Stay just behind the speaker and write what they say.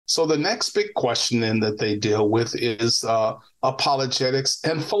So the next big question then that they deal with is apologetics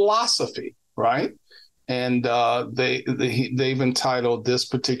and philosophy, right? And they've entitled this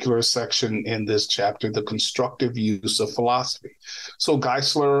particular section in this chapter, The Constructive Use of Philosophy. So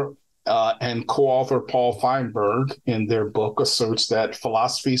Geisler and co-author Paul Feinberg in their book asserts that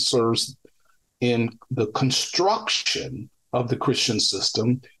philosophy serves in the construction of the Christian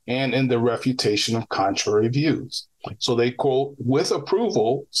system and in the refutation of contrary views. So they quote with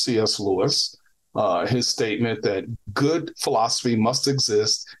approval C.S. Lewis, his statement that good philosophy must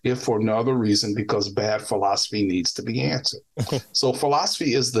exist if for no other reason because bad philosophy needs to be answered. So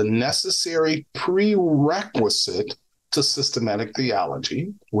philosophy is the necessary prerequisite to systematic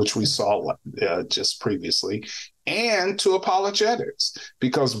theology, which we saw just previously, and to apologetics,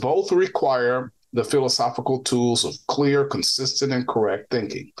 because both require the philosophical tools of clear, consistent, and correct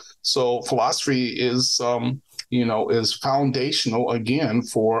thinking. So philosophy is foundational, again,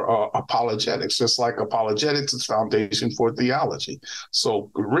 for apologetics, just like apologetics is foundation for theology.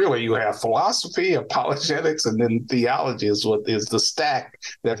 So really you have philosophy, apologetics, and then theology is what is the stack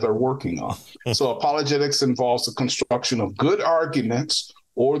that they're working on. So apologetics involves the construction of good arguments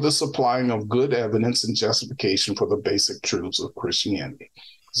or the supplying of good evidence and justification for the basic truths of Christianity.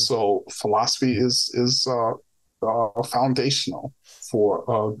 So philosophy is foundational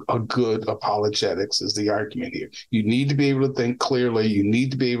for a good apologetics is the argument here. You need to be able to think clearly. You need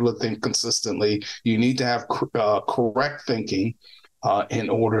to be able to think consistently. You need to have correct thinking in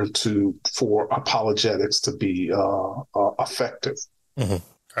order for apologetics to be effective. Mm-hmm.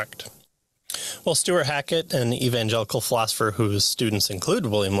 Correct. Well, Stuart Hackett, an evangelical philosopher whose students include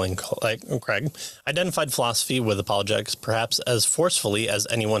William Lane Craig, identified philosophy with apologetics perhaps as forcefully as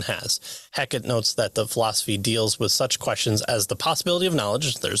anyone has. Hackett notes that the philosophy deals with such questions as the possibility of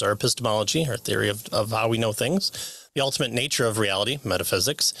knowledge, there's our epistemology, our theory of how we know things, the ultimate nature of reality,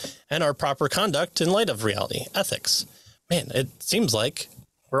 metaphysics, and our proper conduct in light of reality, ethics. Man, it seems like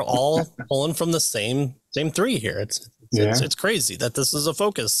we're all pulling from the same three here. It's crazy that this is a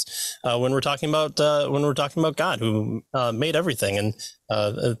focus when we're talking about God, who made everything and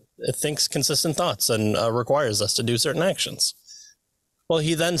thinks consistent thoughts and requires us to do certain actions. Well,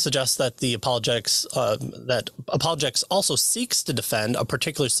 he then suggests that apologetics also seeks to defend a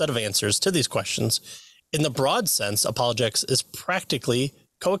particular set of answers to these questions. In the broad sense, apologetics is practically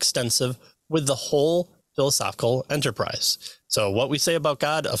coextensive with the whole philosophical enterprise. So what we say about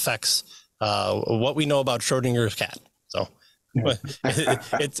God affects what we know about Schrodinger's cat. So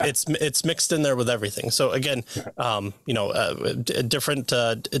it's mixed in there with everything. So again,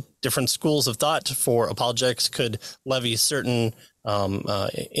 different schools of thought for apologetics could levy certain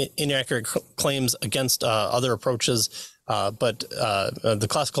inaccurate claims against other approaches. But the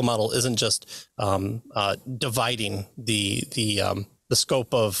classical model isn't just dividing the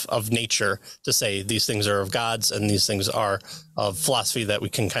scope of nature to say these things are of God's and these things are of philosophy that we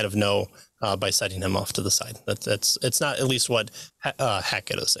can kind of know by setting him off to the side. It's not at least what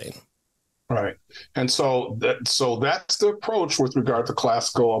Hackett is saying. Right. And so that's the approach with regard to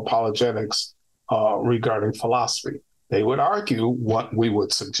classical apologetics regarding philosophy. They would argue what we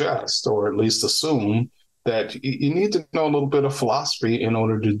would suggest, or at least assume, that you need to know a little bit of philosophy in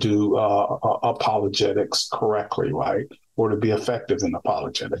order to do apologetics correctly, right? Or to be effective in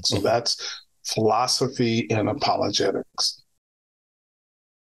apologetics. So that's philosophy and apologetics.